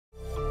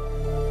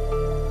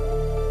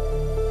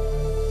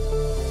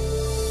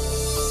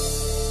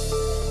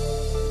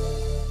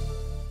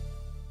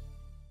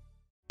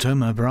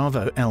Thoma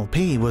Bravo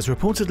LP was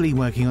reportedly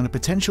working on a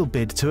potential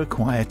bid to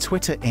acquire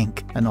Twitter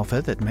Inc., an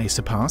offer that may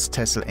surpass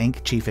Tesla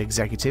Inc. chief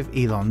executive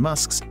Elon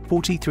Musk's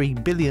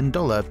 $43 billion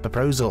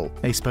proposal.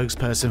 A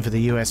spokesperson for the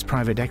US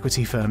private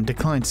equity firm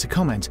declined to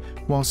comment,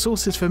 while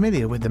sources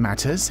familiar with the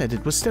matter said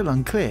it was still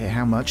unclear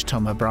how much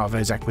Thoma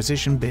Bravo's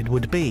acquisition bid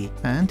would be,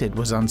 and it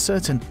was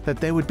uncertain that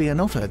there would be an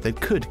offer that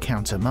could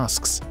counter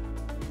Musk's.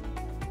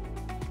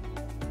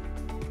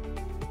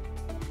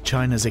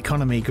 China's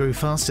economy grew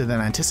faster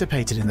than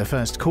anticipated in the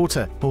first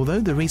quarter, although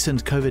the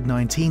recent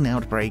COVID-19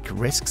 outbreak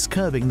risks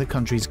curbing the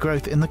country's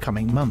growth in the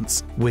coming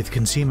months, with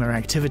consumer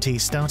activity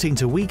starting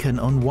to weaken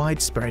on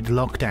widespread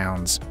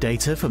lockdowns.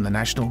 Data from the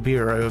National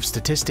Bureau of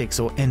Statistics,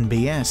 or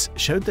NBS,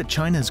 showed that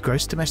China's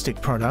gross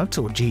domestic product,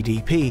 or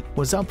GDP,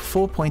 was up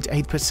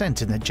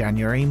 4.8% in the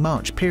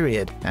January-March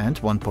period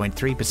and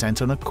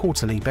 1.3% on a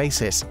quarterly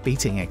basis,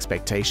 beating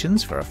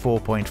expectations for a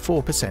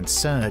 4.4%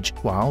 surge,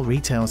 while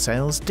retail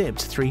sales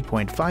dipped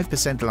 3.5%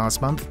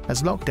 last month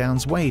as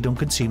lockdowns weighed on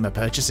consumer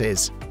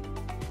purchases.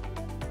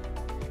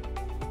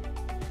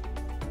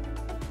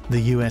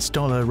 The US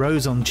dollar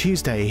rose on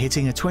Tuesday,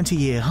 hitting a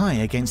 20-year high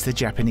against the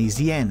Japanese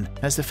yen,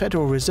 as the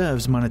Federal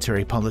Reserve's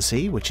monetary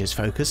policy, which is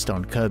focused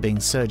on curbing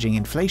surging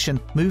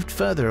inflation, moved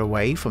further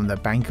away from the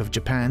Bank of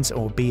Japan's,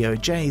 or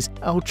BOJ's,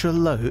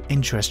 ultra-low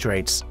interest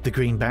rates. The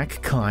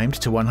greenback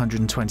climbed to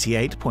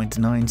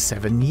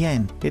 128.97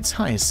 yen, its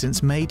highest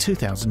since May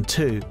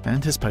 2002,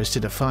 and has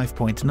posted a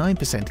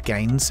 5.9%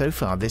 gain so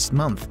far this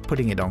month,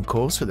 putting it on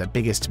course for the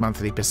biggest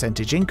monthly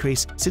percentage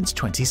increase since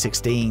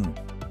 2016.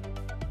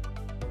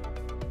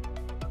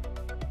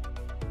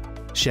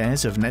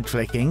 Shares of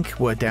Netflix Inc.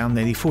 were down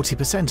nearly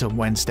 40% on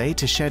Wednesday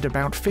to shed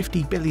about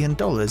 $50 billion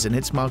in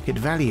its market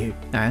value,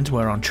 and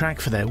were on track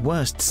for their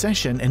worst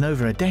session in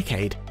over a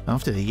decade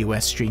after the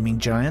US streaming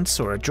giant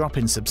saw a drop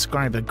in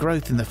subscriber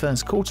growth in the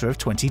first quarter of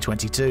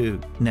 2022.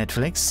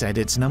 Netflix said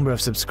its number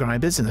of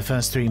subscribers in the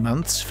first 3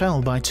 months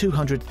fell by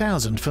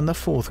 200,000 from the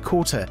fourth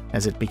quarter,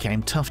 as it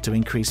became tough to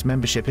increase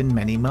membership in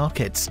many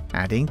markets,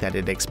 adding that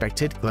it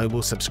expected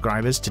global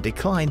subscribers to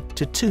decline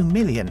to 2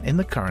 million in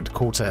the current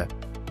quarter.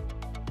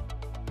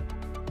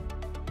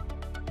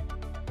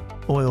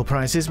 Oil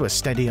prices were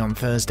steady on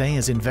Thursday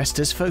as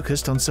investors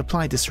focused on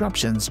supply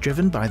disruptions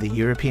driven by the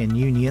European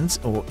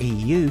Union's, or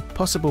EU,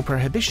 possible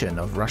prohibition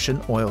of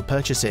Russian oil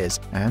purchases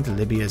and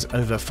Libya's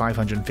over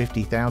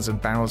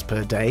 550,000 barrels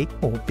per day,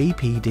 or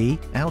BPD,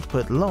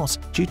 output loss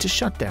due to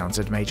shutdowns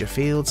at major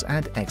fields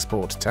and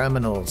export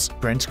terminals.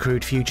 Brent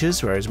crude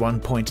futures rose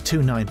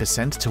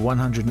 1.29% to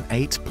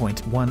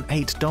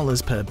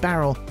 $108.18 per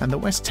barrel, and the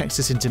West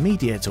Texas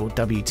Intermediate, or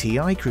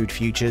WTI, crude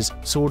futures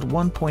soared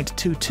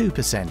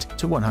 1.22%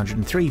 to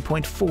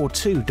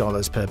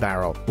 $103.42 per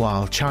barrel,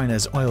 while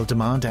China's oil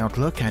demand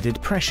outlook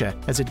added pressure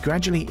as it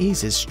gradually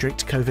eases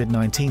strict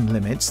COVID-19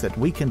 limits that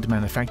weakened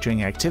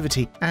manufacturing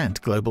activity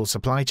and global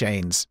supply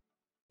chains.